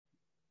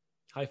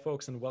Hi,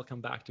 folks, and welcome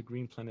back to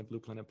Green Planet,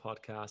 Blue Planet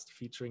podcast,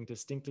 featuring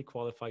distinctly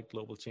qualified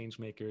global change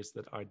makers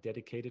that are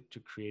dedicated to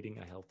creating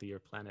a healthier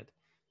planet,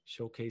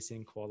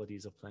 showcasing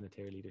qualities of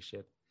planetary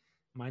leadership.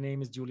 My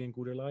name is Julian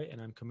Guderlei,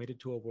 and I'm committed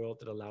to a world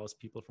that allows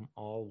people from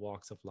all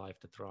walks of life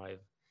to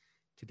thrive.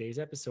 Today's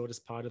episode is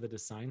part of the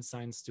Design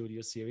Science Studio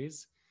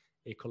series,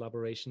 a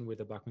collaboration with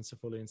the Buckminster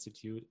Fuller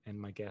Institute,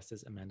 and my guest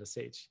is Amanda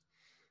Sage.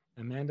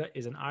 Amanda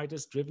is an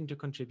artist driven to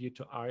contribute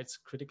to art's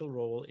critical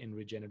role in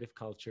regenerative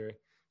culture.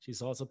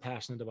 She's also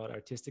passionate about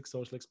artistic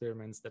social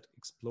experiments that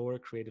explore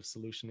creative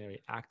solutionary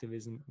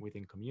activism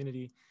within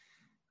community.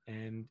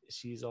 And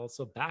she's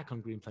also back on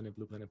Green Planet,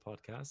 Blue Planet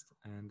podcast.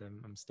 And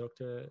I'm stoked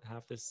to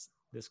have this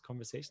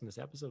conversation, this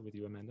episode with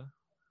you, Amanda.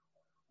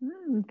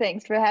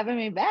 Thanks for having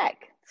me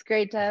back. It's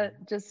great to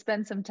just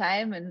spend some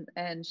time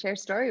and share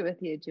story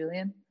with you,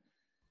 Julian.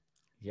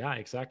 Yeah,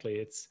 exactly.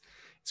 It's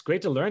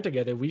great to learn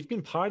together. We've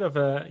been part of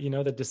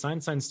the Design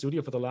Science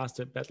Studio for the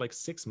last about like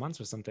 6 months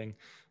or something,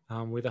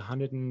 with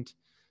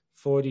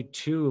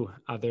 142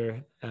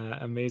 other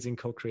amazing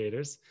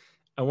co-creators.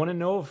 I want to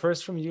know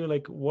first from you,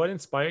 like, what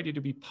inspired you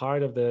to be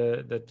part of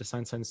the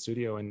Design Science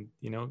Studio, and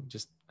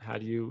just how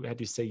do you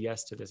say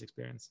yes to this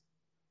experience?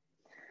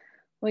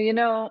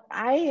 Well,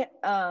 I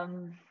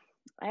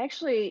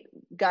actually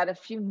got a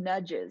few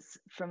nudges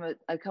from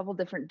a couple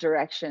different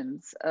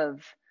directions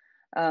of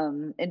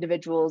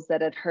individuals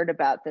that had heard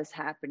about this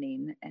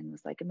happening and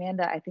was like,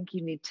 Amanda, I think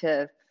you need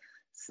to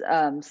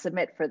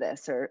submit for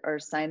this or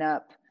sign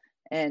up.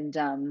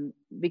 And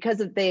because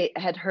they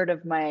had heard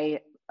of my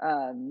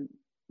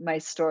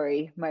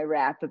story, my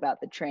rap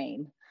about the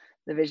train,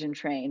 the vision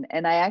train,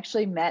 and I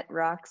actually met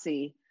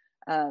Roxy.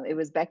 It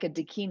was Becca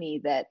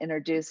Dakini that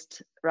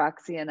introduced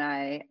Roxy and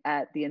I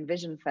at the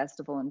Envision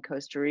Festival in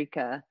Costa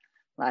Rica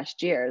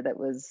last year. That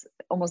was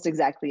almost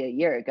exactly a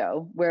year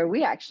ago, where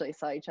we actually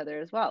saw each other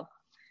as well.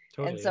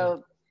 Totally, and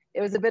so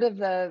it was a bit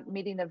of a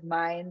meeting of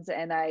minds.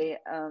 And I,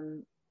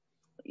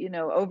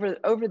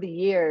 over the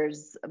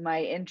years,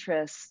 my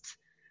interest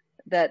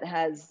that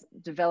has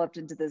developed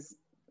into this,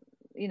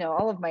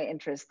 all of my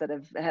interests that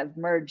have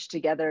merged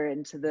together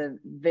into the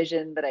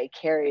vision that I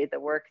carry, the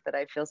work that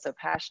I feel so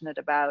passionate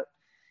about,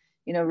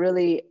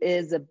 really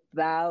is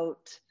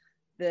about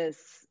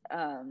this,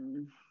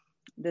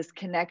 this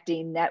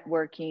connecting,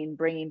 networking,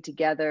 bringing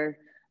together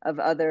of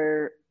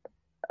other,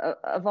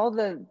 of all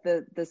the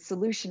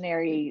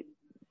solutionary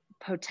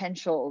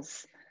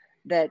potentials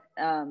that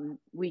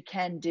we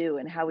can do,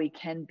 and how we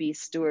can be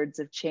stewards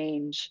of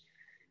change,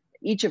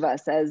 each of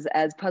us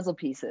as puzzle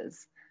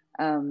pieces,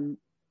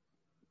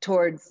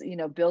 towards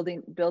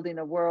building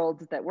a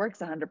world that works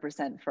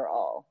 100% for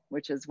all,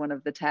 which is one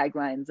of the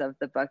taglines of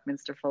the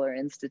Buckminster Fuller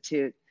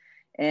Institute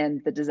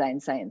and the Design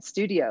Science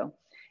Studio.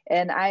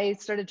 And I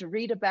started to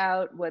read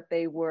about what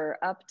they were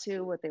up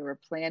to, what they were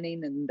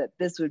planning, and that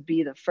this would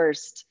be the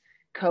first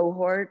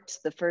cohort,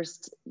 the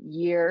first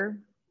year,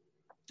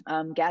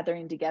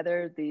 gathering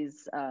together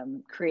these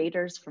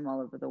creators from all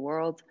over the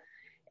world,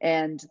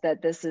 and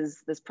that this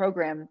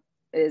program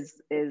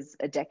is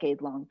a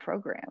decade-long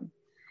program.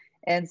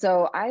 And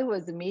so I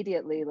was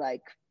immediately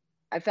like,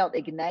 I felt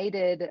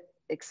ignited,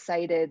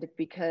 excited,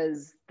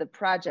 because the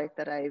project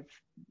that I've,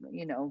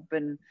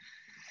 been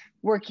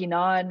working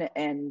on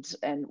and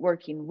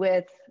working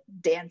with,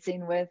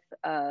 dancing with,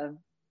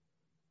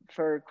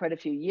 for quite a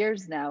few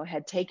years now,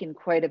 had taken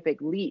quite a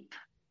big leap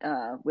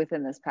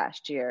within this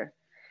past year.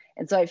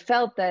 And so I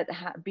felt that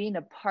being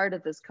a part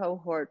of this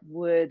cohort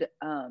would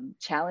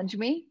challenge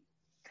me.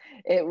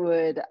 It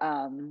would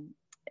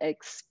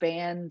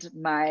expand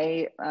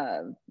my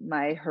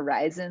my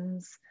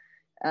horizons,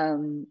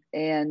 and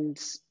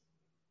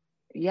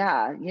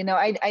yeah,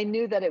 I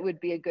knew that it would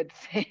be a good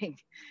thing,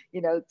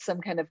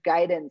 some kind of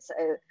guidance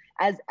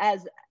as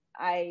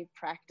I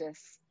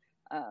practice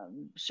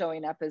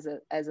showing up as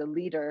a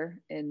leader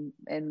in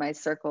my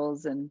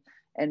circles and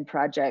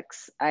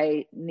projects.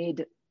 I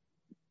need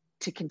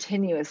to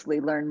continuously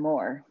learn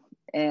more,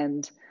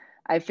 and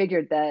I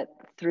figured that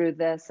through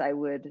this I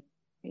would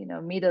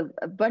meet a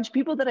bunch of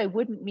people that I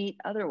wouldn't meet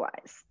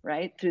otherwise,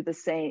 right? Through the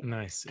same,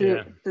 nice, through,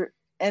 yeah. through,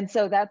 and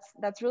so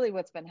that's really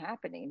what's been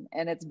happening.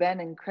 And it's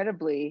been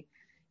incredibly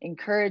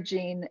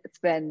encouraging. It's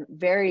been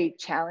very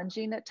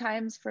challenging at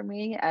times for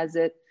me, as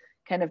it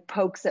kind of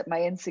pokes at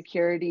my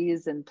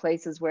insecurities and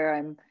places where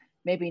I'm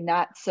maybe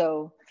not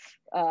so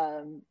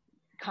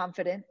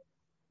confident.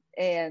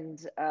 And,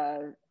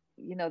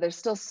 there's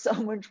still so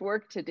much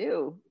work to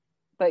do,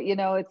 but,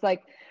 it's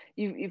like,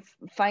 you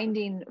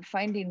finding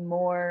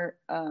more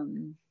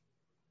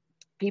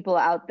people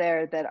out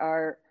there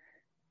that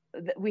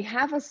we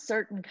have a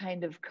certain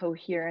kind of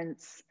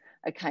coherence,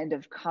 a kind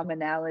of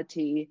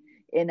commonality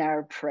in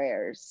our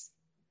prayers.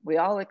 We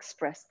all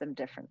express them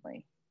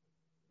differently,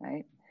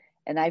 right?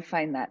 And I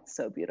find that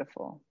so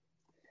beautiful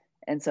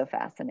and so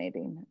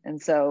fascinating. And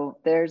so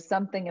there's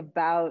something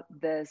about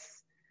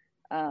this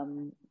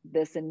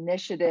this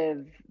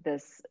initiative,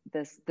 this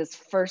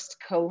first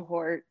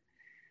cohort.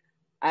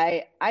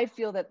 I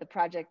feel that the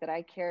project that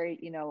I carry,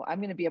 I'm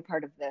going to be a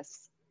part of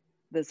this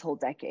whole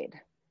decade.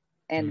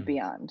 and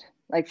beyond.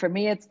 Like for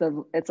me,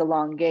 it's a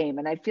long game.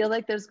 And I feel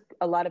like there's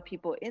a lot of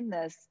people in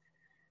this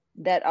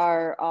that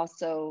are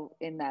also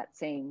in that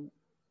same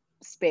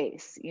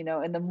space, you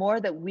know, and the more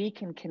that we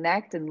can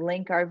connect and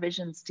link our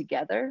visions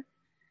together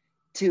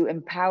to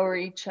empower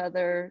each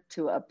other,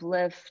 to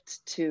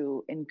uplift,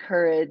 to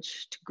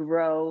encourage, to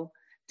grow,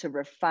 to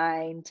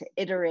refine, to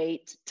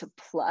iterate, to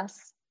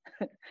plus.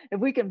 If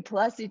we can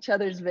plus each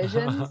other's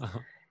visions,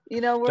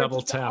 you know, we're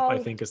double tap, I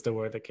think is the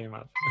word that came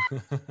up.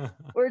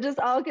 We're just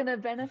all going to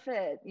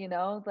benefit, you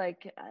know,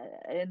 like,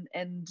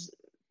 and,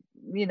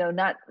 you know,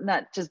 not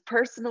just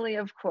personally,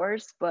 of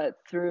course, but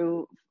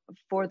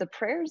for the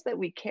prayers that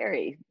we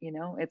carry, you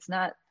know,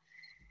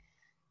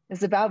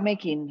 it's about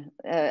making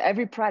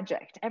every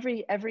project,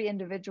 every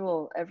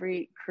individual,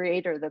 every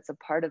creator that's a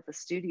part of the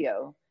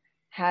studio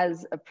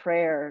has a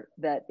prayer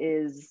that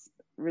is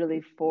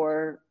really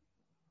for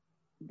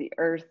the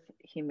earth,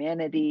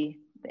 humanity,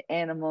 the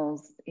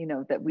animals, you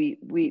know, that we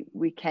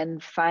can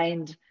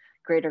find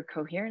greater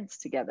coherence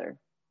together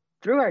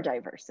through our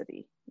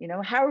diversity. You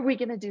know, how are we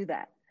going to do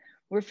that?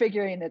 We're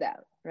figuring it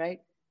out,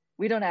 right?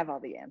 We don't have all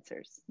the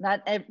answers.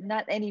 Not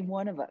any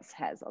one of us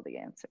has all the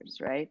answers,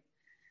 right?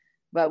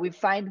 But we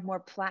find more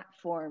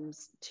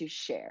platforms to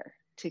share,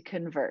 to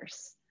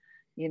converse,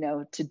 you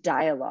know, to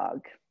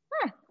dialogue.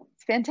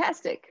 It's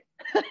fantastic.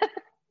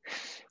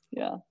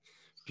 Yeah.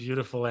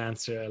 Beautiful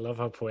answer. I love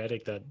how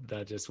poetic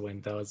that just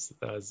went. That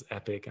was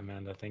epic,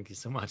 Amanda. Thank you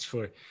so much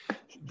for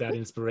that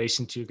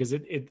inspiration too, because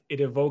it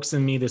evokes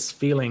in me this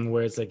feeling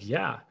where it's like,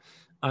 yeah,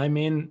 I'm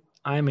in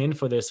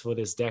for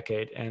this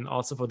decade, and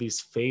also for these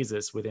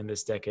phases within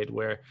this decade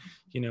where,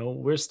 you know,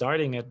 we're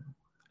starting at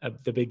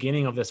the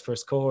beginning of this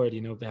first cohort, you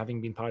know,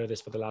 having been part of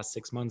this for the last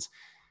 6 months.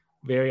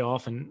 Very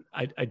often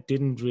I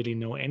didn't really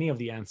know any of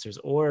the answers,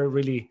 or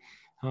really,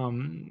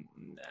 you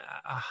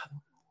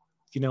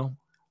know,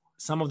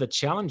 some of the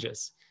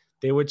challenges,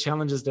 they were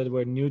challenges that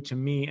were new to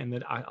me, and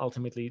that I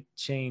ultimately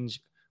change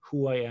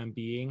who I am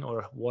being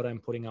or what I'm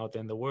putting out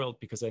there in the world,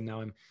 because I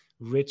now am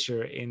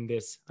richer in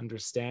this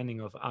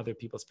understanding of other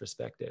people's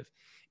perspective,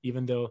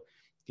 even though,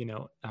 you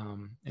know,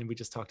 and we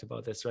just talked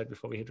about this right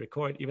before we hit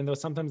record, even though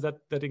sometimes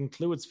that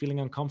includes feeling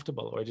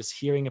uncomfortable or just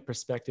hearing a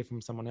perspective from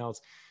someone else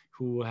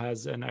who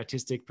has an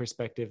artistic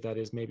perspective that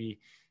is maybe,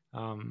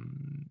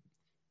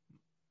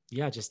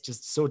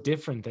 just so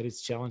different that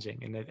it's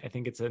challenging. And I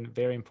think it's a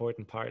very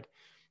important part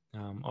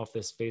of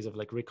this phase of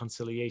like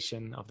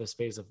reconciliation, of this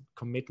phase of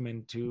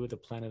commitment to the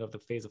planet, of the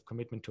phase of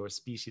commitment to our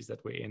species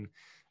that we're in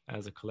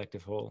as a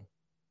collective whole.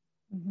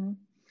 Mm-hmm.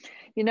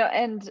 You know,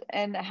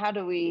 and how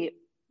do we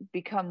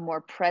become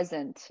more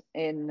present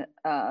in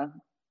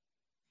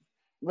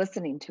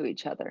listening to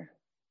each other?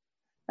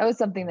 That was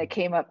something that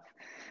came up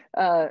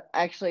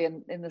actually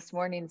in this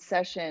morning's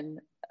session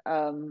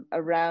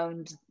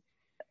around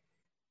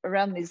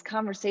these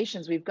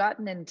conversations. We've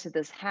gotten into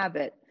this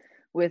habit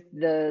with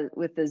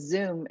the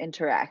Zoom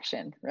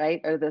interaction, right?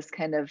 Or this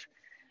kind of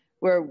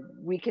where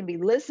we can be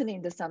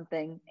listening to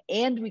something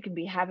and we can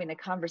be having a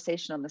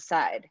conversation on the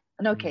side.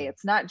 And okay,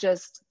 it's not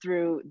just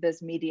through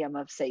this medium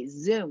of, say,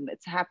 Zoom,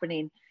 it's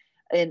happening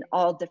in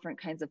all different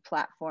kinds of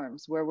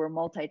platforms where we're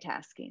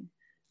multitasking.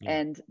 Yeah.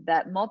 And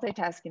that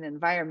multitasking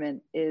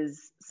environment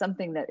is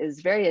something that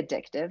is very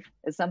addictive,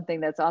 is something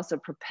that's also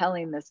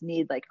propelling this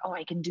need, like, oh,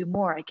 I can do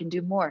more.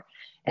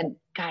 And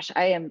gosh,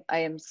 I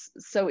am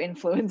so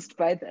influenced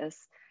by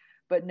this.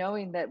 But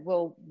knowing that,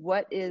 well,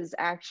 what is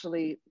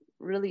actually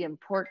really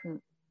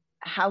important?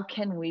 How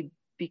can we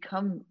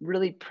become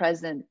really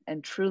present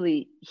and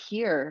truly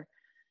hear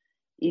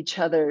each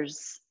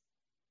other's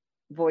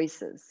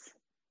voices?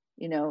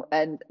 You know,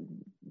 and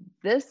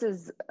this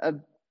is a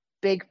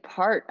big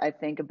part, I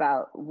think,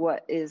 about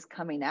what is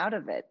coming out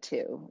of it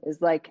too, is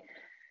like,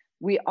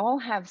 we all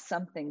have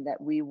something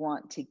that we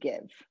want to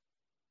give,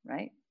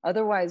 right?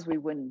 Otherwise we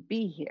wouldn't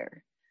be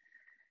here.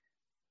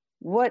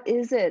 What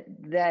is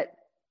it that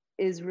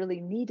is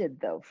really needed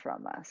though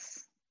from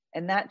us?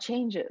 And that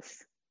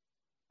changes,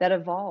 that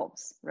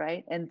evolves,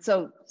 right? And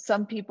so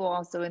some people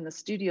also in the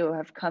studio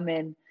have come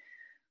in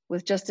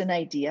with just an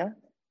idea.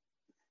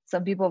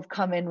 Some people have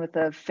come in with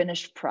a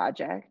finished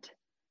project.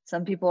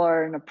 Some people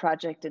are in a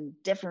project in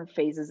different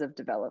phases of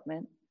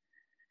development,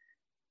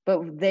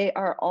 but they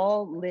are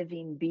all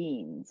living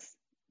beings,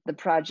 the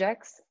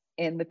projects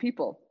and the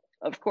people,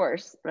 of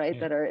course, right,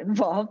 that are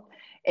involved.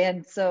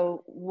 And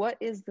so what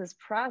is this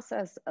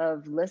process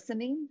of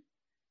listening,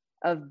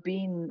 of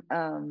being,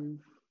 of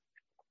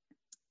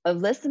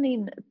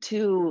listening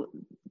to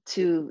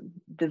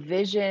the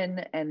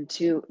vision, and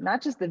to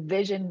not just the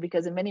vision,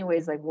 because in many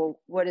ways, like, well,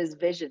 what is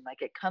vision?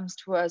 Like, it comes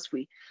to us,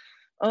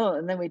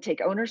 and then we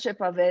take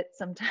ownership of it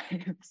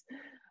sometimes,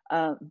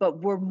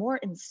 but we're more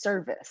in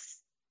service.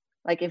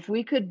 Like, if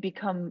we could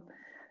become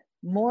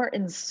more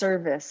in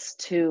service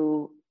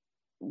to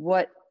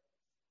what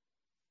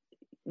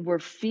we're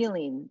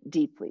feeling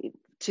deeply,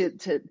 to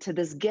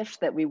this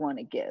gift that we want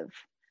to give,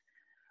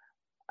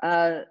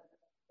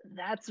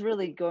 that's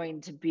really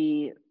going to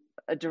be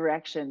a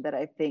direction that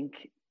I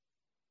think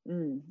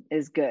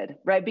is good,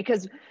 right?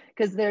 Because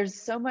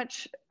there's so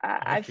much,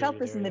 I feel felt you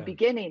this there, in the yeah.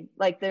 beginning,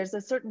 like there's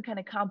a certain kind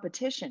of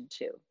competition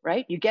too,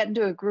 right? You get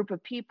into a group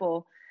of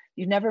people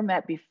you've never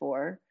met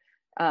before,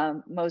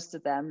 most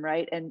of them,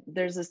 right? And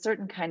there's a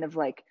certain kind of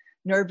like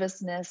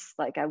nervousness,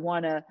 like I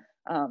want to,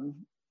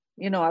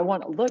 I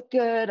want to look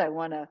good. I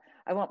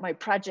want my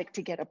project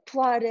to get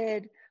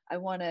applauded. I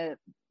want to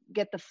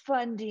get the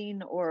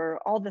funding or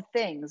all the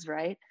things,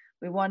 right?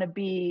 We want to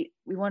be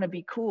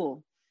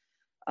cool.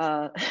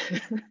 uh,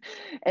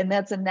 and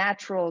that's a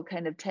natural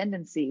kind of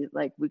tendency.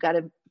 Like we got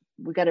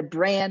to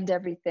brand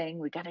everything.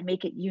 We got to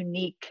make it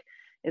unique.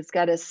 It's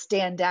got to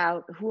stand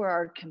out. Who are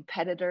our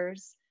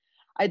competitors?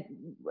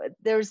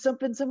 There's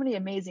been so many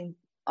amazing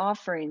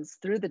offerings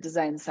through the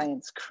design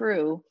science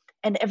crew,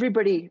 and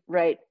everybody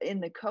right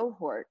in the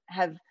cohort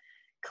have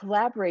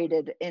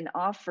collaborated in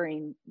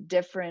offering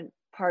different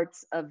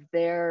parts of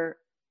their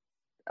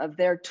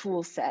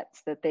tool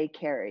sets that they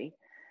carry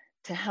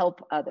to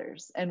help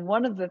others. And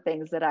one of the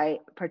things that I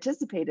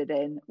participated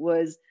in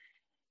was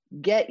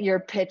get your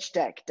pitch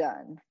deck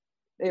done.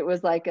 It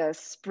was like a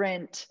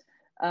sprint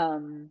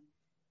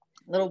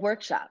little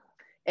workshop,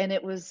 and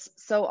it was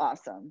so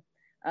awesome.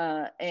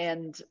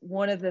 And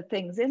one of the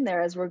things in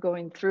there, as we're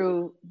going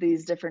through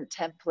these different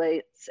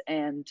templates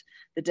and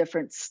the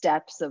different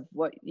steps of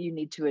what you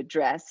need to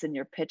address in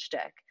your pitch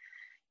deck,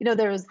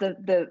 there was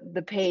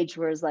the page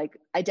where it's like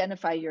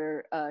identify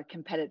your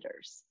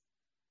competitors.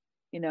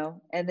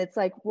 And it's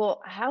like,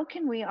 well, how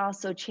can we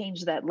also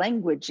change that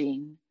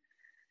languaging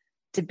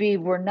to be,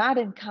 we're not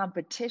in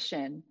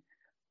competition.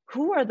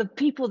 Who are the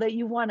people that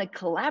you want to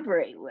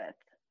collaborate with,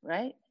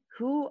 right?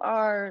 Who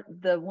are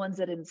the ones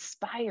that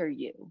inspire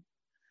you?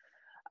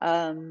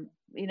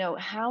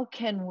 How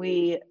can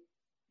we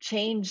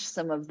change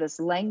some of this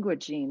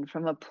languaging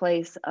from a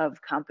place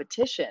of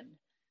competition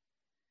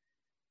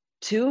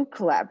to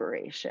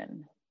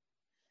collaboration?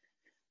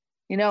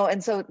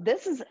 And so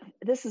this is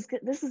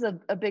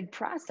a big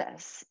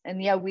process.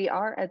 And yeah, we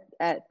are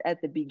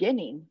at the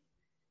beginning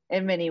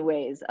in many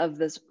ways of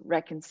this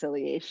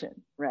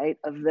reconciliation, right?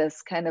 Of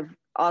this kind of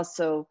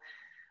also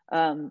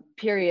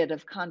period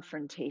of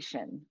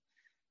confrontation.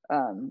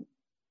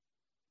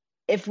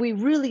 If we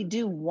really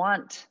do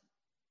want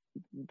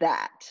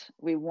that,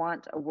 we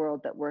want a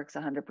world that works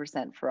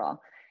 100% for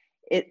all,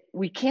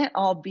 we can't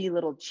all be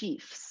little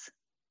chiefs.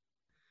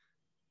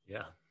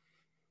 Yeah.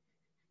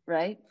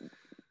 Right?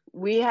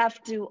 We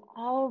have to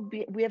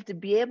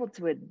be able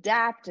to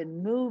adapt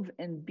and move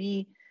and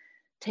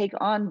take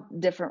on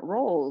different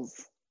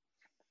roles.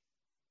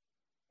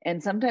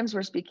 And sometimes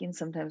we're speaking,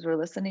 sometimes we're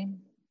listening.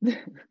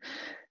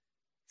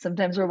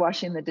 Sometimes we're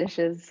washing the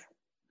dishes.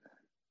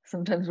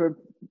 Sometimes we're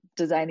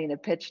designing a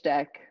pitch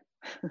deck.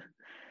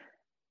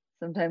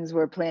 Sometimes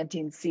we're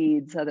planting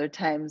seeds. Other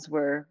times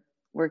we're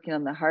working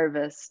on the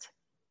harvest.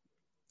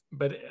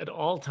 But at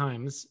all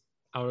times,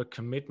 our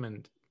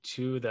commitment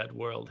to that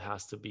world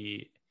has to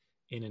be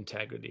in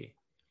integrity,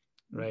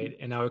 right?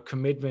 Mm-hmm. And our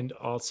commitment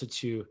also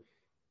to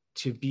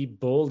be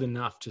bold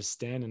enough to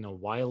stand in a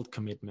wild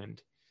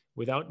commitment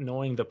without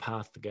knowing the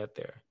path to get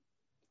there.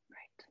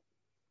 Right.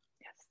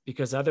 Yes.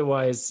 Because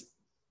otherwise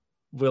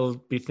we'll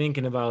be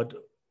thinking about,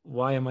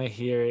 why am I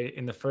here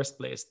in the first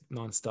place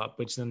nonstop,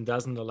 which then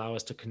doesn't allow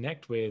us to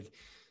connect with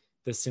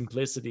the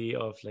simplicity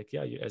of, like,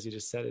 yeah, as you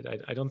just said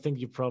it, I don't think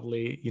you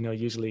probably,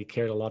 usually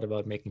cared a lot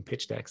about making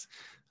pitch decks.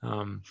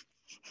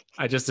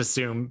 I just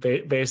assume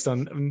based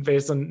on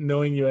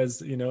knowing you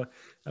as,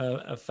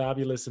 a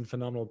fabulous and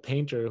phenomenal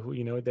painter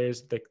who,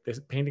 there's the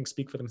paintings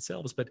speak for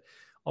themselves, but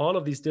all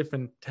of these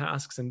different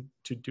tasks and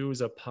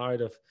to-dos are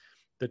part of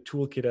the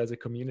toolkit as a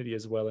community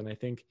as well. And I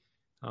think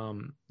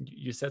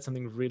you said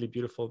something really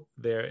beautiful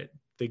there.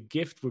 The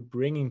gift we're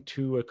bringing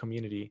to a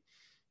community.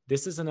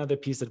 This is another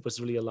piece that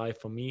was really alive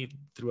for me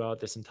throughout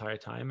this entire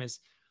time, is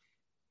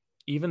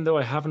even though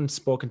I haven't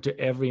spoken to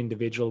every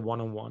individual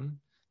one-on-one,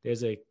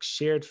 there's a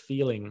shared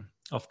feeling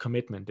of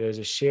commitment. There's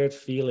a shared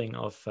feeling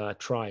of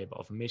tribe,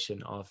 of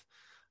mission, of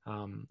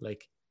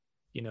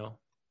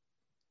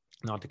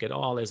not to get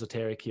all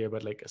esoteric here,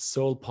 but like a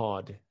soul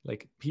pod,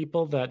 like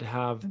people that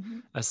have mm-hmm.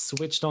 a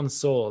switched on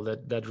soul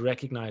that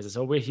recognizes,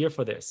 oh, we're here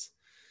for this.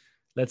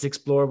 Let's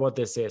explore what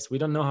this is. We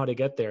don't know how to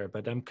get there,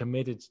 but I'm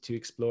committed to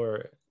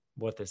explore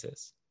what this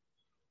is.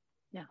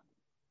 Yeah.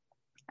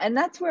 And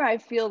that's where I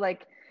feel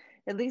like,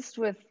 at least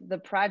with the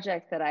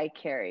project that I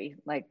carry,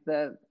 like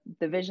the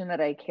vision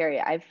that I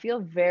carry, I feel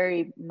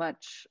very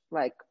much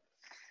like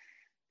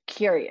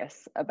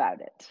curious about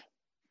it.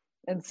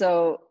 And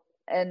so,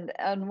 and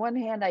on one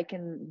hand, I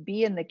can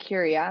be in the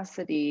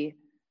curiosity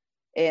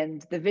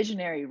and the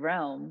visionary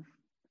realm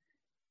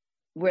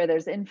where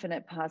there's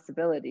infinite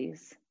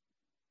possibilities.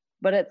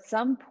 But at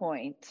some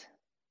point,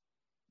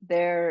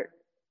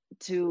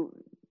 to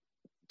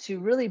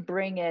really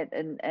bring it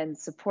and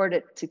support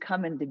it to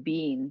come into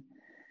being,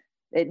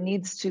 it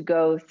needs to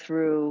go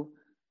through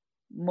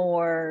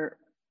more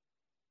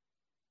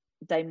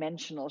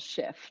dimensional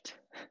shift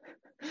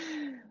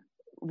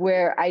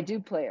where I do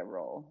play a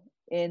role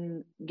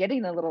in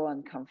getting a little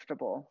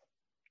uncomfortable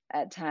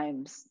at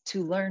times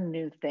to learn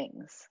new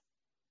things,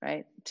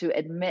 right? To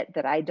admit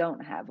that I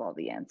don't have all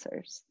the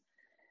answers,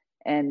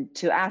 and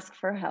to ask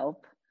for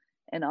help,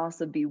 and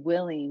also be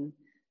willing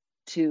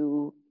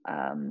to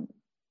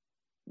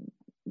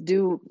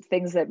do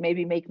things that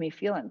maybe make me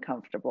feel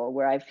uncomfortable,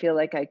 where I feel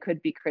like I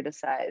could be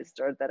criticized,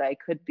 or that I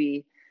could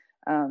be,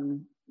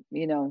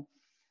 you know,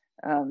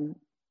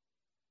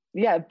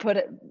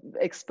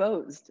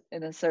 exposed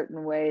in a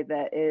certain way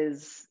that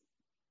is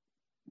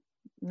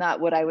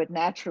not what I would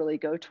naturally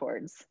go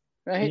towards.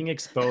 Right? Being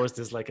exposed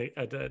is like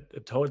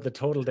the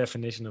total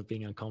definition of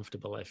being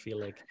uncomfortable. I feel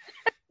like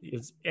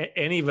it's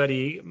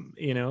anybody,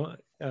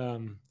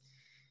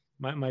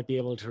 might be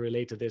able to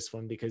relate to this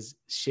one, because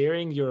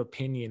sharing your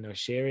opinion or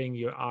sharing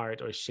your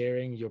art or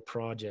sharing your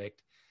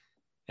project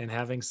and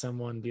having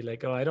someone be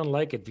like, oh, I don't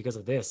like it because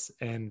of this.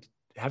 And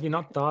have you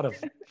not thought of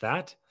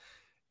that?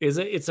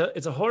 It's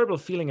a horrible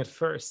feeling at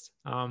first.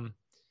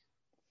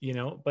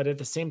 But at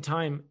the same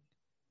time,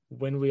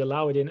 when we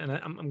allow it in, and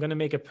I'm going to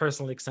make a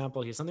personal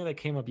example here, something that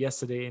came up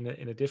yesterday in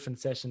a different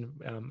session,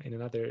 in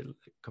another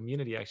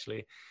community,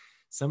 actually.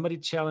 Somebody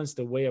challenged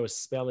the way I was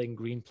spelling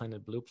green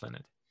planet, blue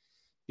planet,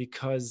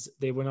 because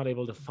they were not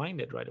able to find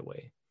it right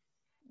away.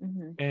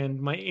 Mm-hmm. And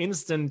my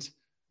instant,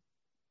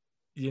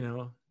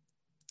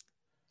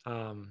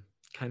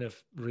 kind of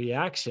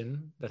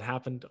reaction that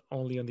happened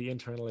only on the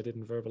internal, I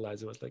didn't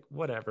verbalize it, was like,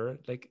 whatever,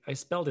 like, I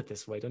spelled it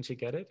this way, don't you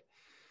get it?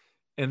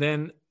 And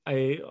then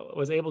I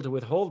was able to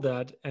withhold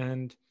that,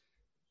 and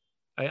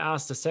I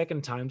asked a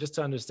second time just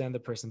to understand the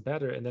person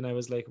better. And then I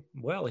was like,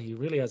 well, he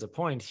really has a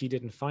point. He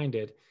didn't find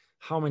it.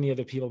 How many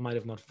other people might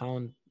have not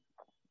found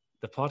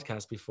the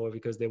podcast before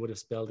because they would have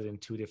spelled it in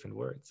two different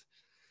words?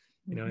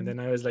 Mm-hmm. And then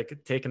I was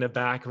like taken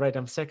aback, right?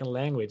 I'm second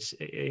language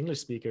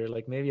English speaker.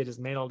 Like, maybe I just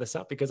made all this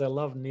up because I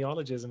love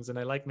neologisms and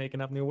I like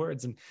making up new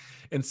words.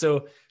 And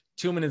so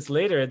 2 minutes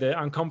later,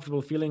 the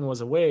uncomfortable feeling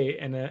was away.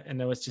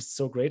 And I was just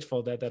so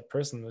grateful that that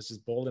person was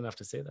just bold enough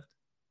to say that.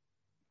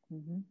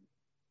 Mm-hmm.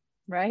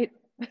 Right.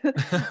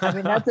 I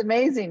mean, that's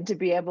amazing to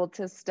be able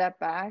to step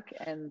back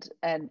and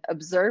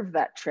observe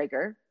that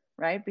trigger,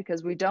 right?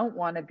 Because we don't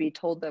want to be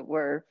told that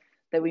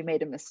we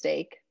made a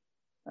mistake.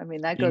 I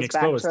mean, that being goes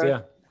exposed, back to,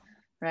 yeah.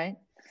 Right.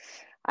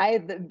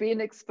 Being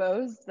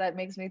exposed, that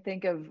makes me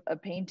think of a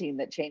painting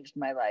that changed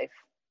my life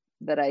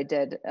that I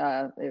did.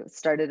 It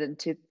started in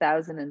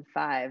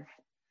 2005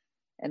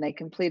 and I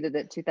completed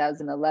it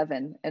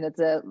 2011. And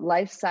it's a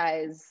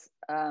life-size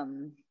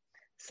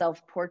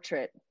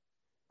self-portrait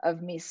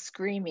of me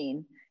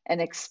screaming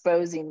and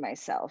exposing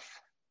myself.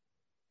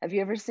 Have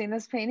you ever seen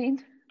this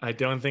painting? I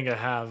don't think I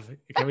have.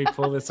 Can we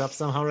pull this up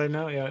somehow right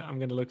now? Yeah, I'm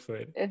going to look for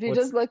it. If you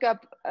just look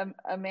up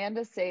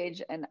Amanda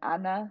Sage and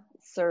Anna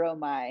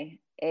Suromai,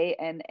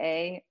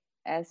 ANASUROMAI,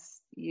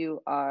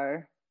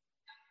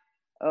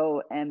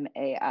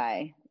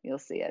 you'll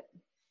see it.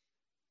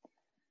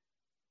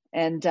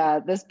 And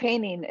this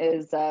painting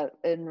is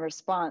in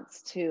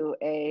response to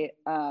a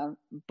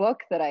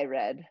book that I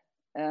read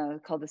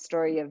called The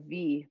Story of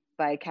V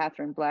by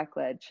Catherine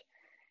Blackledge.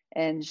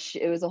 And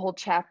it was a whole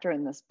chapter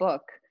in this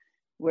book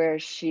where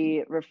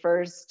she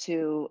refers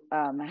to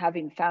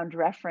having found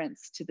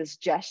reference to this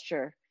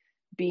gesture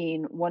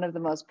being one of the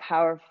most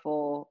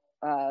powerful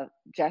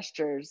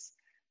gestures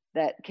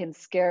that can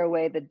scare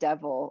away the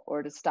devil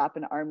or to stop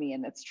an army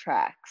in its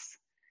tracks.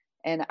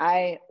 And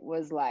I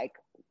was like,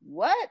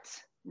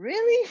 what?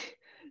 Really?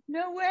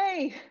 No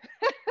way.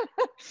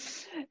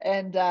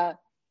 And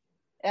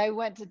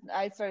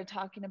I started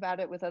talking about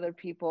it with other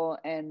people,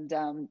 and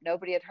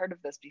nobody had heard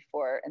of this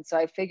before. And so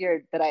I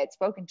figured that I had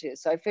spoken to,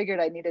 so I figured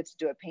I needed to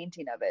do a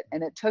painting of it.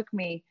 And it took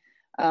me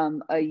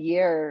a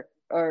year,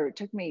 or it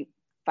took me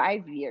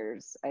 5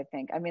 years, I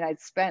think. I mean, I'd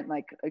spent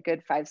like a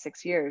good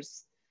 5-6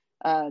 years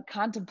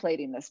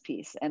contemplating this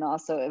piece and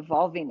also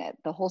evolving it,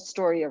 the whole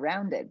story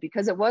around it,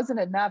 because it wasn't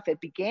enough.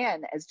 It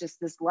began as just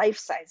this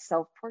life-size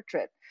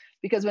self-portrait,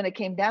 because when it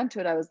came down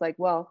to it, I was like,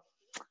 well,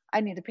 I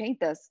need to paint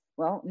this.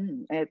 Well,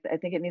 I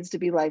think it needs to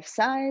be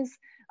life-size.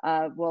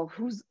 Well,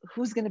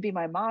 who's going to be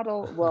my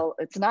model? Well,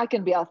 it's not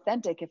going to be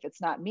authentic if it's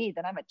not me.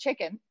 Then I'm a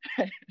chicken.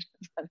 Not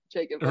a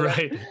chicken, but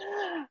right.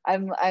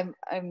 I'm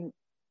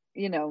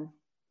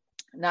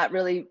not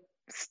really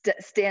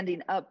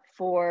standing up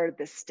for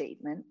the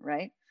statement,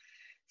 right?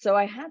 So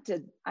I had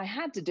to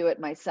do it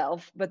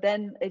myself. But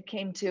then it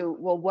came to,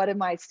 well, what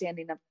am I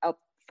standing up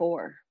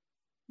for?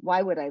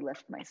 Why would I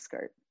lift my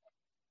skirt?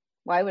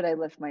 Why would I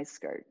lift my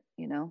skirt?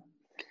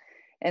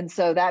 And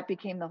so that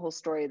became the whole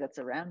story that's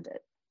around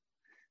it,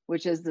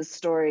 which is the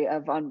story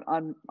of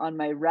on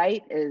my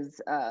right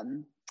is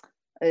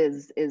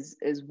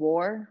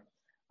war,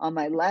 on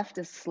my left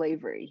is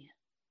slavery,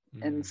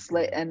 and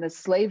the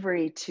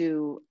slavery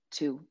to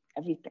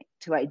everything,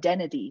 to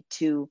identity,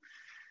 to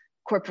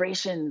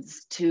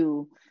corporations,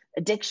 to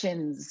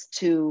addictions,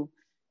 to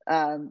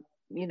all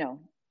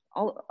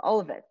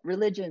of it,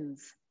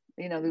 religions.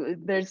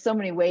 There's so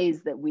many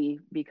ways that we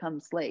become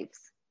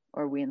slaves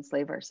or we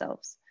enslave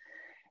ourselves.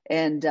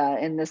 And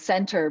in the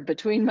center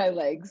between my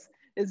legs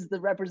is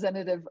the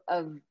representative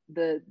of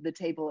the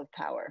table of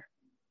power.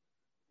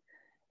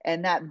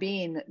 And that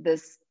being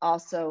this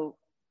also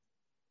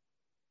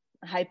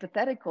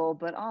hypothetical,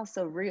 but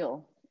also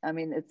real. I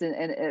mean,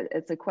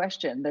 it's a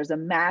question. There's a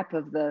map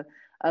of the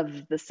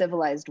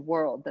civilized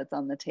world that's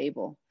on the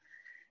table,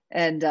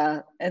 and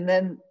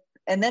then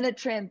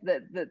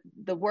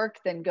the work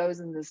then goes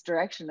in this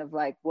direction of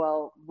like,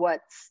 well,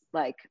 what's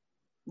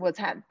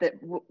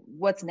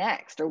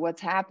next, or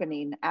what's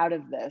happening out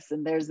of this?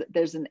 And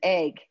there's an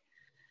egg,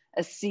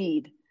 a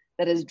seed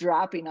that is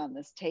dropping on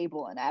this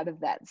table, and out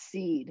of that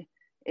seed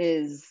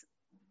is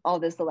all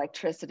this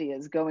electricity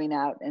is going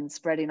out and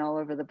spreading all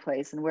over the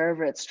place, and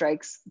wherever it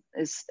strikes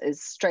is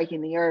striking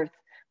the earth,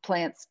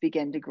 plants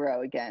begin to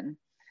grow again.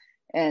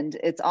 And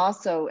it's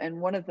also, and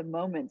one of the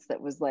moments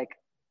that was like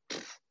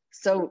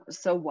so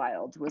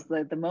wild was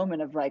the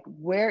moment of like,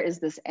 where is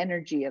this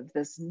energy, of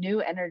this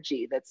new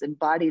energy that's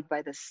embodied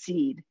by the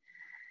seed?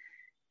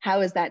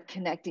 How is that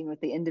connecting with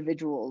the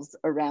individuals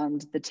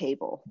around the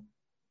table?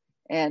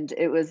 And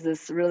it was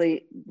this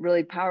really,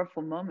 really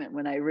powerful moment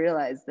when I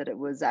realized that it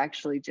was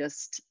actually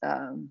just,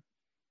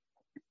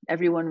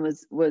 everyone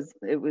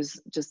it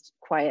was just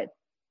quiet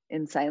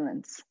in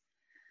silence.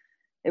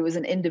 It was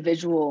an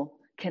individual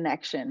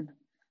connection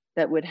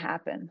that would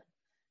happen.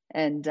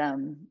 And,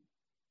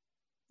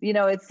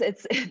 it's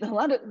a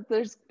lot of,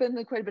 there's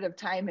been quite a bit of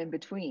time in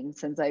between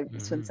since I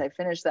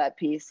finished that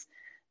piece.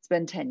 It's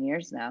been 10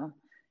 years now.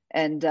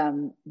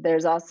 And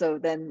there's also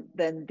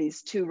then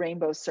these two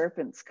rainbow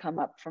serpents come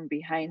up from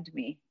behind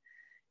me,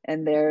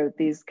 and they're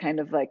these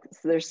kind of like,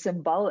 so they're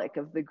symbolic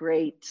of the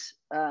great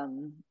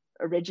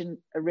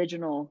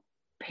original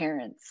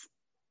parents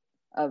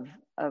of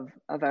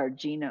our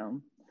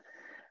genome,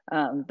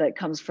 that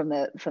comes from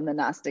the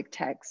Gnostic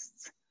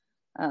texts,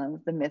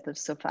 the myth of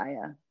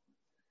Sophia,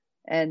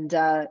 and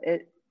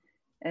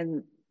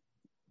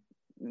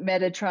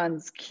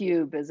Metatron's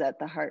cube is at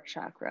the heart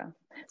chakra.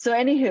 So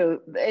anywho,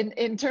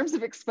 in terms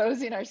of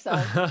exposing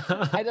ourselves,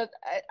 I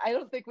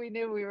don't think we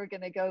knew we were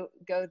going to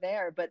go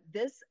there, but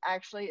this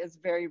actually is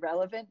very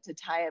relevant to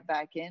tie it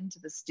back into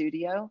the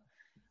studio.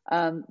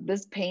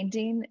 This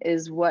painting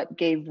is what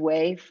gave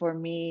way for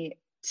me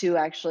to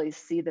actually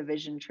see the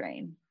vision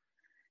train,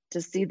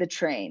 to see the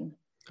train.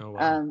 Oh,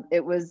 wow.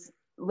 It was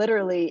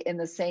literally in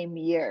the same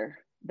year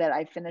that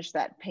I finished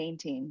that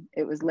painting.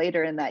 It was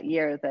later in that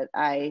year that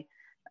I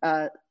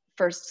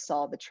first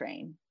saw the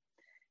train.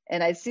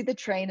 And I see the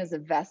train as a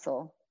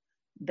vessel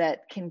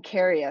that can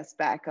carry us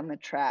back on the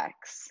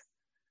tracks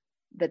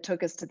that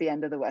took us to the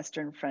end of the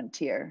Western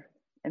frontier.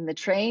 And the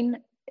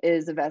train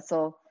is a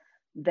vessel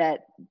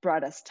that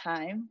brought us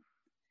time.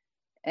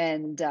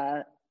 And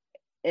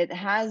it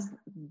has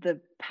the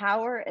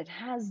power, it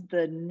has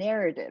the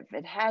narrative,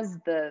 it has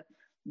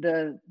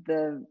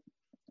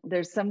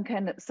there's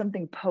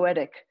something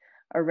poetic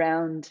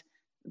around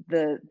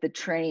the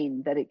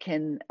train, that it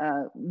can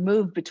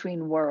move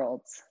between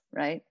worlds,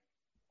 right?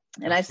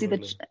 And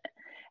absolutely. I see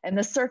and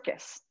the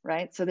circus,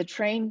 right? So the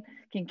train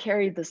can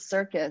carry the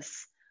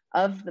circus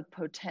of the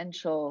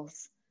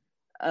potentials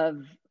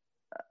of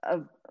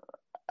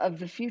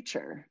the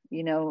future.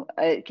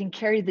 It can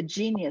carry the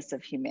genius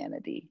of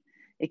humanity.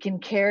 It can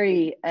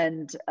carry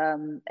and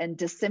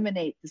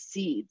disseminate the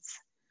seeds,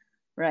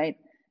 right?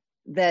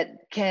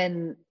 That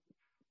can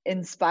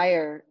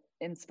inspire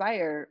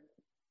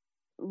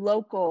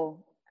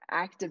local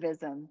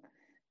activism,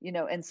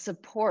 and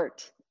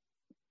support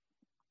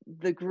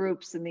the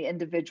groups and the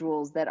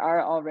individuals that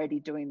are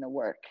already doing the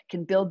work,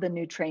 can build the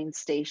new train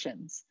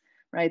stations,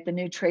 right? The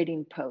new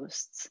trading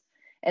posts.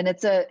 And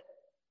it's a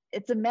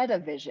meta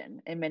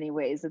vision in many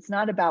ways. It's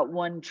not about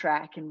one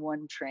track and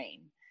one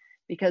train,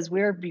 because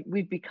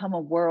we've become a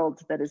world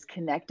that is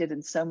connected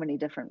in so many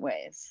different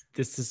ways.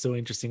 This is so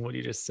interesting what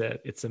you just said.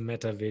 It's a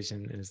meta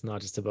vision, and it's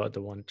not just about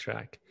the one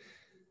track.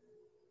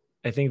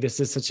 I think this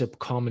is such a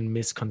common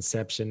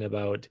misconception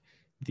about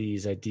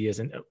these ideas.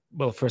 And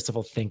well, first of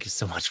all, thank you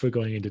so much for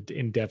going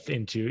in depth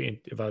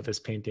about this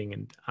painting.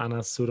 And Anna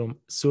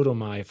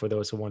Suromai, for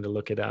those who want to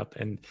look it up,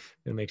 and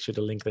we'll make sure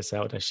to link this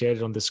out. I shared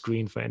it on the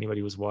screen for anybody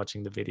who's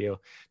watching the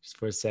video just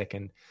for a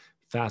second.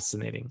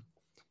 Fascinating.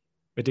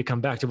 But to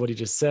come back to what you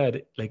just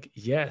said, like,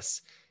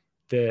 yes,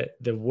 the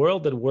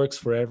world that works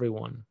for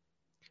everyone,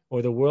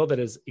 or the world that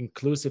is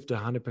inclusive to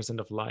 100%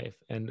 of life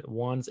and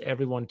wants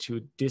everyone to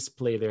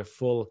display their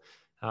full,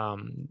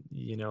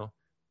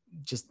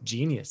 just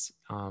genius.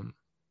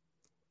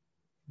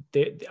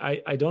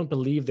 I don't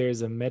believe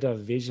there's a meta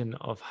vision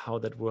of how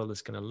that world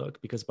is going to look,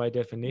 because by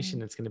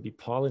definition, it's going to be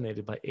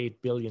pollinated by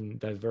 8 billion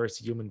diverse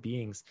human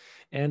beings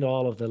and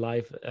all of the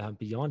life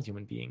beyond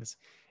human beings,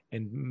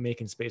 and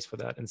making space for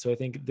that. And so I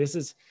think this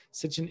is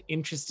such an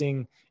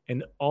interesting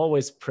and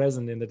always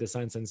present in the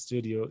Design Science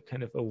Studio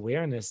kind of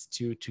awareness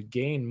to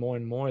gain more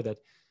and more, that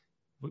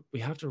we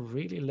have to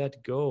really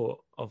let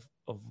go of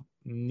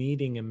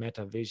needing a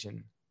meta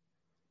vision.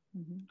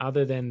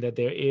 Other than that,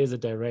 there is a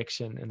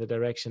direction, and the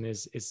direction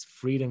is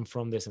freedom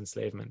from this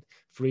enslavement,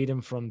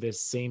 freedom from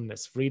this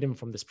sameness, freedom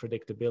from this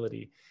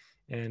predictability.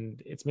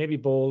 And it's maybe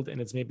bold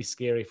and it's maybe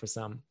scary for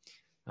some,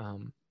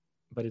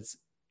 but it's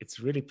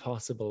really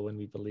possible when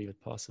we believe it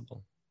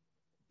possible.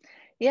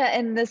 Yeah,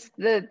 and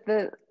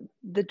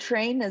the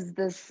train is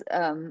this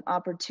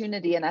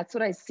opportunity, and that's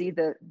what I see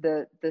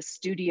the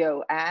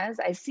studio as.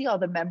 I see all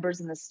the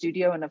members in the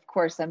studio, and of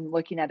course, I'm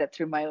looking at it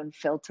through my own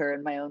filter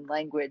and my own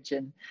language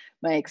and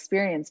my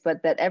experience.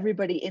 But that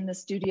everybody in the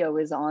studio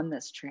is on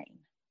this train,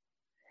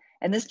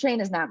 and this train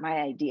is not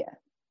my idea.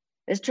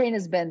 This train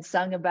has been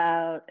sung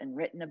about and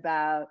written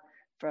about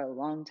for a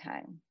long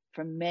time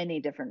from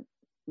many different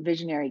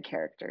visionary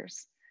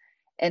characters,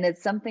 and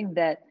it's something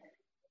that,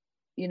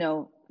 you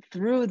know,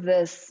 through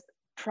this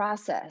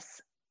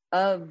process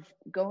of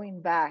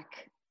going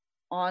back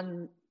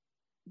on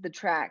the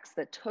tracks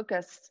that took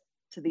us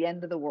to the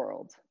end of the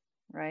world,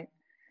 right?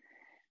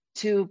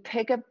 To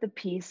pick up the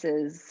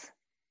pieces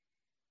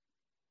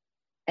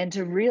and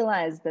to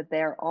realize that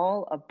they're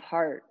all a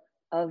part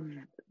of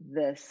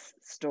this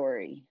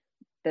story,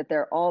 that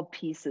they're all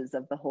pieces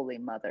of the Holy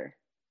Mother.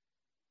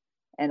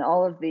 And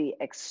all of the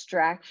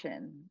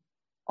extraction,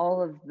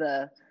 all of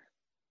the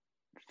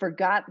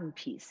forgotten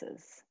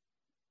pieces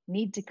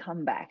need to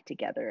come back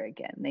together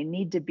again. They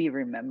need to be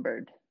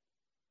remembered.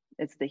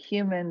 It's the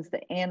humans,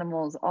 the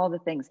animals, all the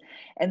things.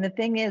 And the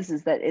thing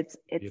is that it's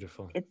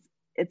Beautiful.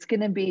 it's going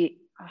to be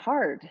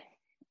hard.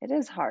 It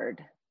is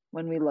hard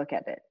when we look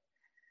at it.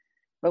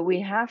 But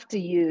we have to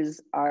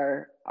use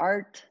our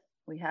art,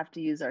 we have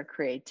to use our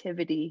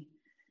creativity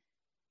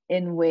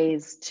in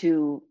ways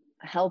to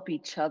help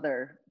each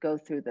other go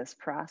through this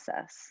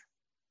process.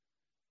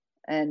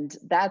 And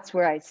that's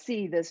where I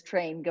see this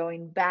train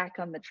going back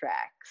on the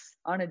tracks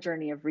on a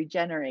journey of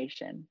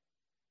regeneration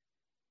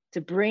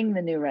to bring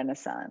the new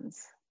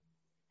Renaissance,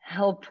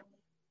 help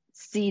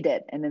seed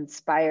it and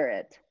inspire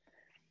it.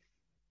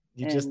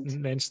 You just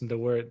mentioned the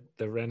word,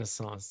 the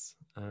Renaissance,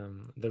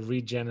 the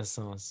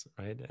regenaissance,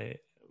 right?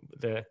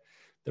 The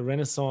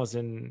Renaissance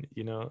in,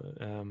 you know,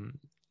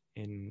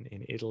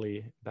 in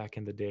Italy back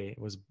in the day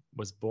was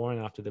born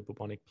after the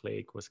bubonic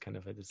plague was kind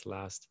of at its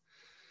last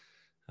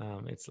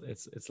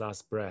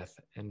last breath.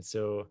 And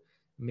so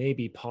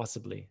maybe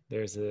possibly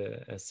there's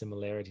a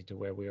similarity to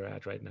where we're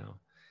at right now,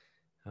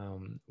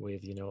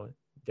 with, you know,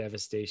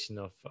 devastation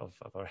of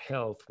our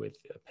health, with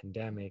a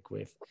pandemic,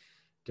 with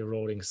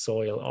eroding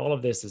soil. All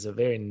of this is a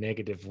very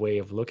negative way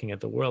of looking at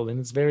the world, and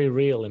it's very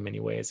real in many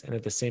ways. And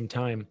at the same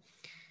time,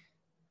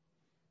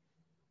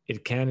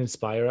 it can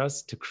inspire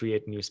us to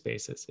create new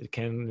spaces. It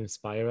can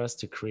inspire us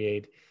to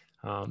create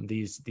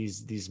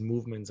these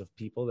movements of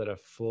people that are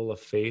full of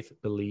faith,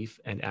 belief,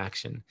 and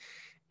action.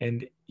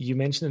 And you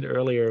mentioned it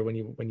earlier when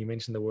you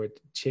mentioned the word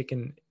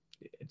chicken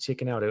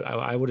out.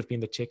 I would have been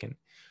the chicken.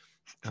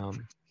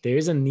 There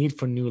is a need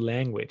for new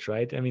language,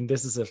 right? I mean,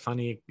 this is a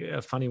funny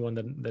one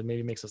that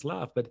maybe makes us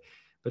laugh, but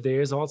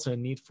there is also a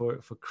need for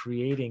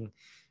creating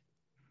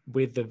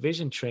with the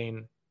vision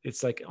train.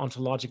 It's like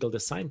ontological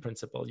design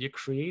principle. You're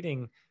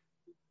creating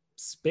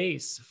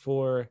space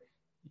for,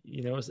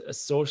 you know, a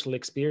social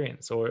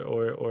experience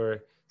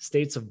or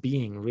states of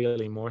being,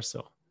 really more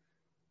so.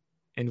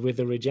 And with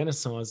the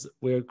Regenaissance,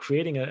 we're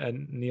creating a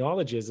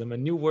neologism, a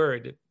new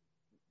word,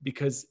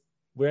 because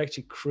we're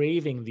actually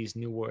craving these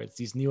new words,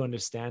 these new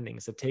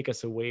understandings that take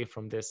us away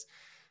from this,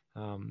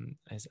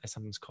 as I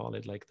sometimes call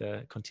it, like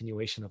the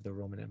continuation of the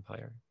Roman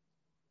Empire.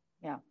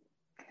 Yeah.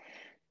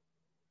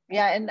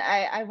 Yeah, and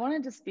I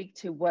wanted to speak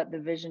to what the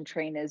vision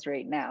train is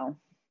right now.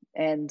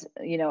 And,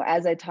 you know,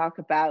 as I talk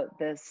about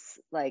this,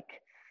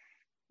 like,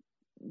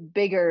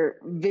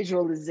 bigger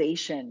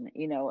visualization,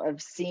 you know,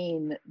 of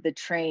seeing the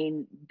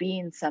train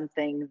being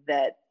something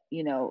that,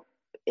 you know,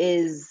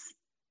 is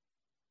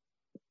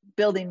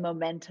building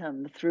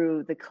momentum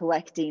through the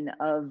collecting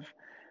of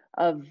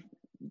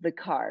the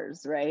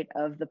cars, right,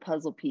 of the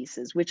puzzle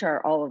pieces, which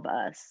are all of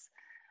us.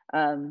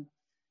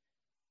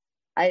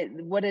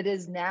 What it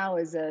is now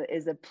is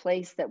a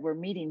place that we're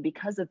meeting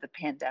because of the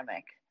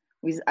pandemic.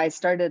 I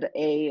started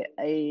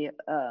a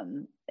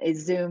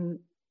Zoom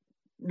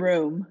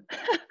room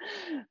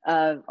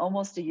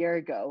almost a year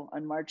ago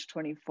on March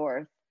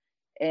 24th,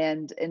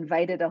 and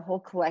invited a whole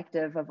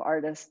collective of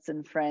artists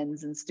and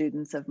friends and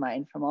students of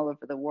mine from all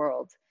over the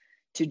world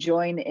to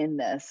join in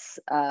this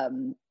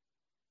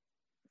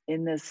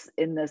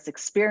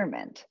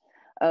experiment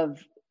of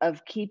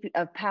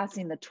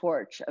passing the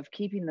torch, of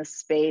keeping the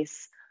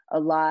space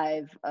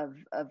alive, of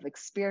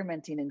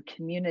experimenting in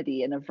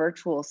community in a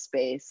virtual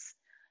space.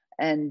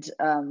 And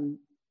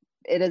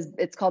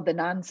it's called the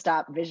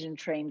Nonstop Vision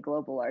Train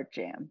Global Art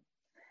Jam.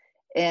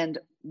 And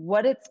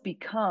what it's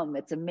become,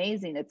 it's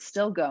amazing. It's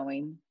still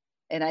going,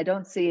 and I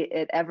don't see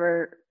it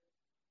ever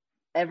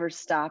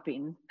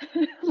stopping,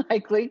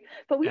 likely,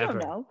 but we don't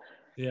know.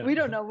 Yeah. We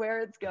don't know where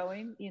it's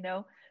going, you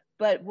know.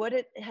 But what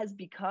it has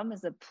become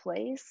is a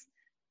place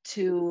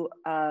to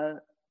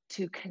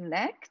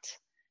connect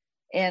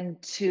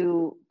and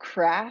to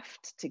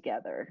craft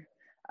together,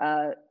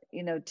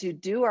 you know, to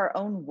do our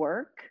own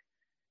work,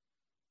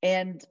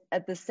 and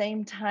at the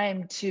same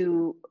time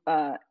to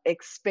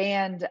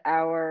expand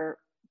our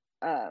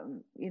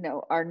you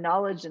know, our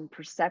knowledge and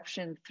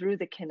perception through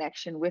the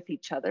connection with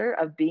each other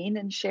of being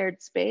in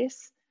shared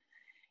space,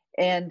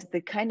 and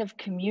the kind of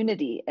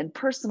community and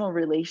personal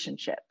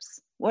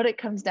relationships what it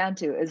comes down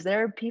to is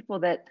there are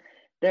people that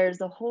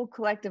there's a whole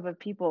collective of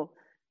people.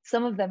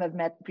 Some of them have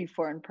met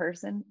before in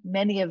person,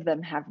 many of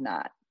them have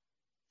not.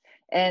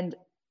 And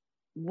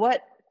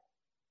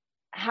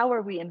how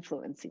are we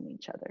influencing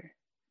each other?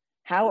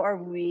 How are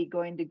we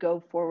going to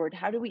go forward?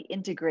 How do we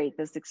integrate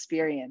this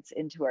experience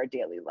into our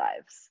daily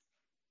lives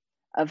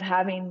of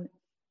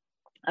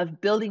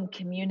building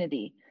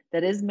community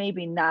that is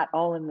maybe not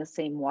all in the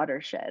same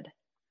watershed,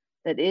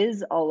 that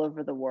is all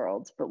over the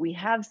world, but we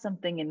have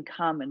something in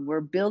common.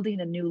 We're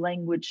building a new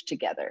language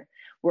together.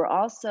 We're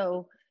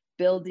also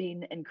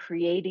building and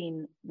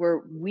creating,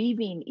 we're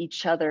weaving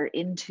each other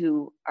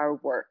into our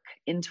work,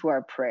 into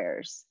our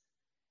prayers,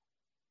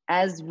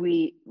 as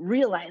we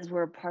realize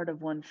we're a part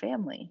of one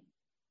family,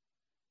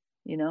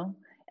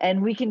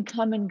 and we can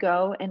come and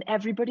go and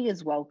everybody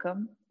is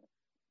welcome,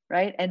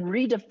 right? And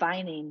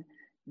redefining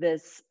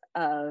this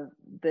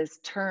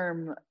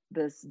term,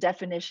 this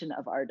definition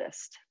of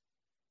artist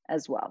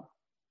as well,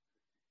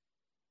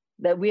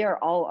 that we are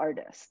all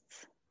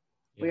artists.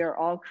 Yeah. We are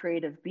all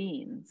creative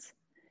beings.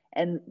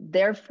 And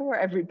therefore,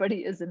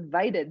 everybody is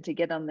invited to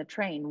get on the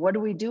train. What do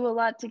we do a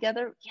lot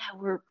together?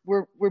 Yeah,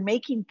 we're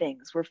making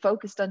things. We're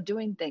focused on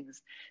doing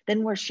things.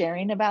 Then we're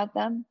sharing about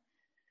them.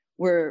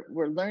 We're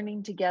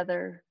learning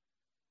together.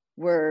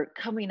 We're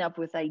coming up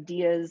with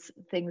ideas,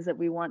 things that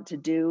we want to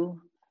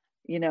do,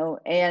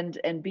 and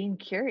being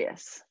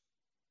curious.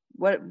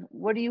 What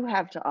do you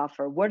have to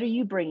offer? What are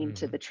you bringing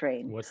to the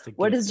train? What's the gift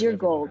what is your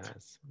gold?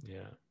 Has?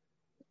 Yeah.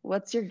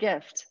 What's your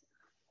gift?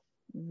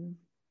 Mm-hmm.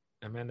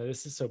 Amanda,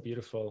 this is so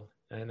beautiful,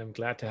 and I'm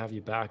glad to have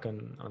you back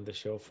on the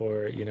show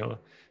for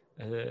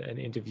an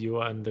interview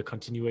on the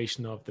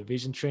continuation of the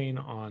Vision Train,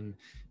 on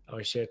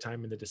our shared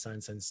time in the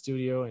Design Science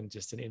Studio, and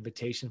just an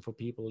invitation for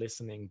people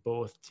listening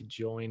both to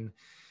join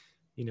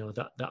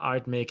the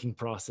art making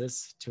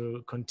process,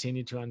 to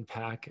continue to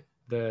unpack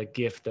the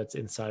gift that's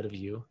inside of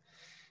you,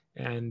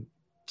 and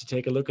to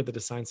take a look at the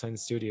Design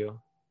Science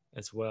Studio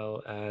as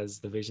well as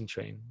the Vision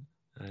Train.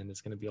 And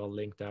it's going to be all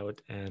linked out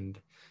and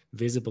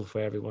visible for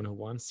everyone who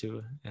wants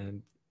to.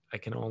 And I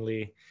can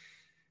only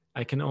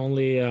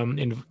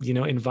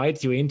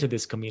invite you into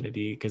this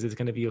community, because it's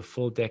going to be a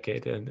full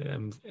decade.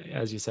 And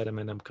as you said,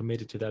 I'm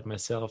committed to that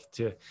myself,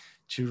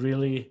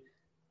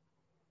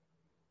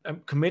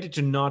 I'm committed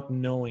to not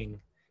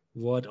knowing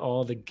what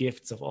all the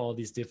gifts of all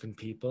these different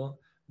people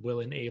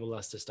will enable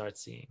us to start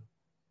seeing.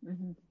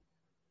 Mm-hmm.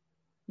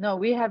 No,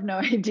 we have no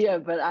idea,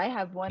 but I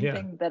have one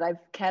thing that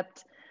I've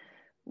kept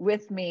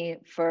with me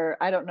for,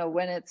 I don't know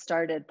when it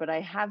started, but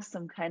I have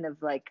some kind of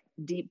like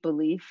deep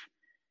belief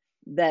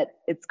that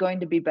it's going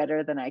to be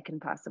better than I can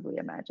possibly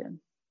imagine.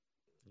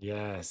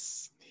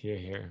 Yes,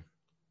 here.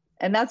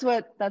 And that's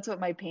what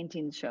my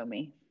paintings show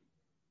me,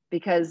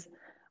 because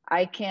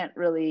I can't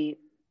really,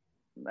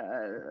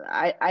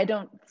 I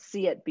don't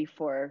see it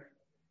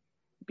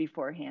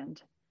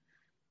beforehand.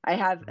 I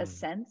have a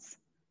sense,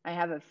 I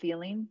have a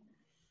feeling,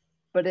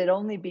 but it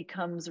only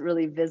becomes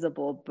really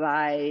visible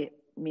by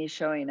me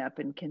showing up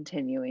and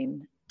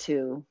continuing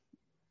to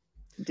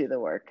do the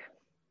work.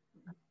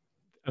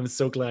 I'm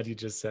so glad you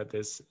just said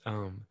this.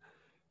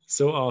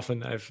 So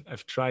often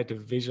I've tried to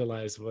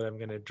visualize what I'm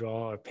going to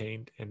draw or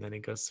paint, and then it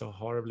goes so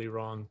horribly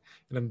wrong.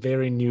 And I'm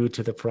very new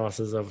to the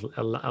process of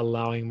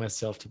allowing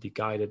myself to be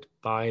guided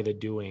by the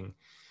doing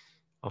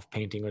of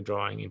painting or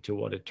drawing into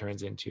what it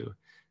turns into.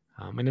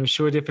 And I'm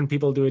sure different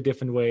people do it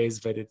different ways,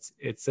 but it's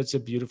such a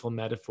beautiful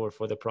metaphor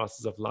for the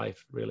process of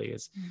life, really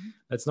is. Mm-hmm.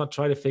 Let's not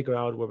try to figure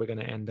out where we're going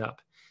to end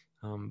up,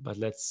 but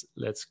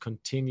let's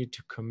continue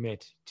to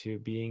commit to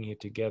being here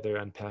together,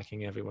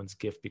 unpacking everyone's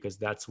gift, because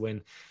that's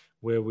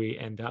where we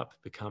end up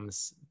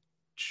becomes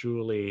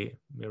truly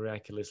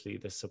miraculously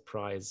the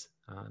surprise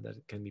that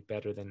can be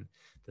better than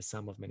the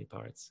sum of many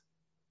parts.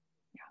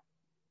 Yeah.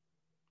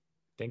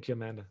 Thank you,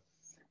 Amanda.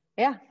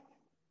 Yeah.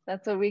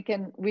 That's what we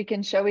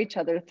can show each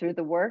other through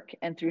the work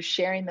and through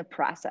sharing the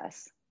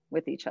process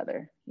with each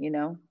other.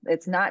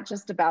 It's not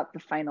just about the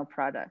final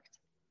product.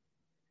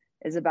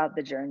 It's about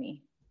the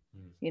journey,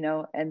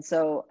 and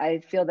so I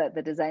feel that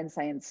the Design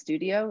Science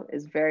Studio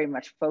is very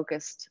much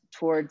focused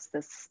towards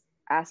this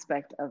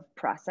aspect of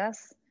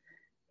process,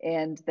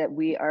 and that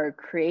we are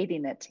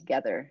creating it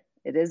together.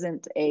 It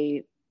isn't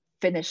a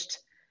finished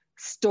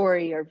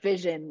story or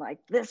vision, like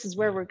this is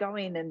where we're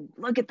going and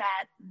look at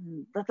that,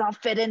 let's all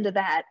fit into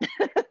that.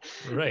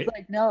 Right. It's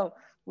like, no,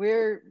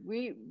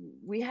 we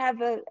have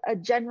a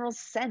general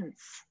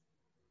sense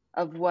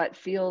of what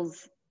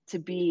feels to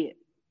be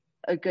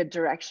a good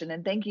direction.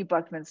 And thank you,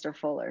 Buckminster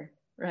Fuller,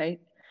 right,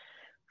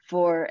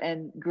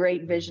 and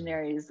great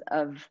visionaries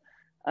of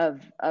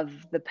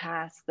the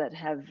past that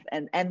have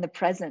and the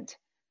present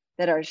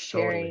that are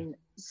sharing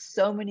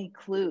so many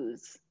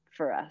clues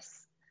for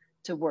us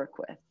to work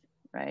with.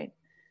 Right.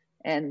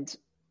 And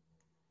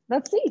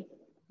let's see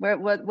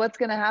what's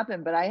going to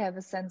happen. But I have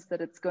a sense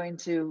that it's going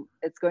to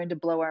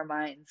blow our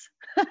minds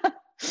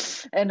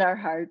and our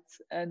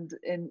hearts, and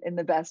in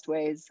the best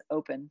ways,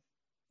 open.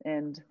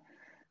 And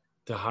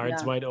the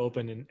heart's wide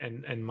open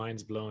and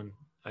minds blown.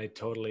 I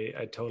totally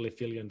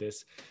feel you on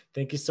this.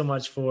 Thank you so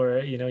much for,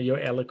 your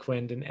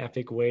eloquent and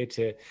epic way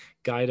to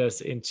guide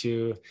us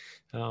into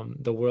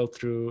the world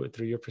through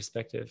your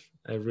perspective.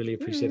 I really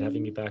appreciate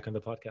having you back on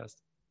the podcast.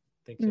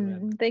 Thank you,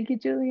 man. Thank you,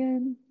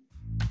 Julian.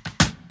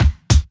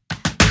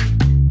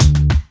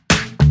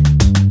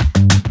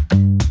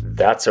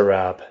 That's a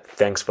wrap.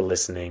 Thanks for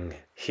listening.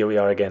 Here we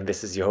are again.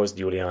 This is your host,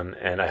 Julian,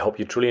 and I hope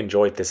you truly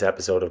enjoyed this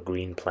episode of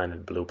Green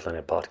Planet, Blue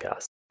Planet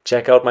podcast.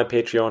 Check out my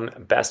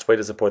Patreon, best way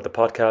to support the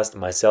podcast,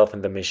 myself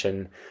and the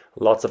mission.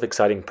 Lots of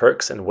exciting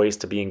perks and ways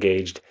to be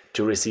engaged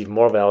to receive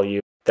more value.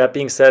 That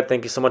being said,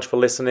 thank you so much for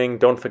listening.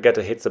 Don't forget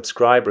to hit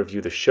subscribe,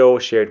 review the show,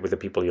 share it with the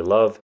people you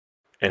love,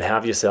 and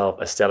have yourself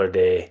a stellar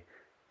day.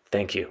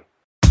 Thank you.